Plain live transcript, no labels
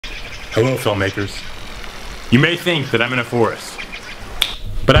Hello, filmmakers. You may think that I'm in a forest,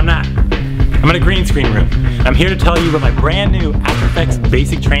 but I'm not. I'm in a green screen room. I'm here to tell you about my brand new After Effects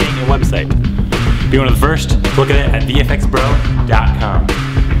basic training and website. Be one of the first to look at it at VFXBro.com.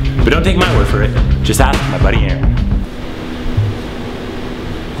 But don't take my word for it, just ask my buddy Aaron.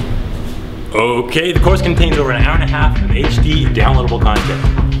 Okay, the course contains over an hour and a half of HD downloadable content.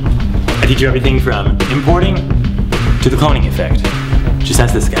 I teach you everything from importing to the cloning effect. Just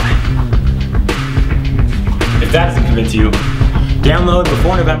ask this guy. If that doesn't convince you, download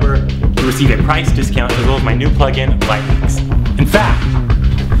before November to receive a price discount as well as my new plugin, Lightlinks. In fact,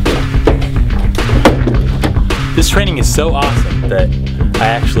 this training is so awesome that I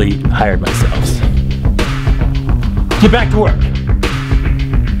actually hired myself. Get back to work.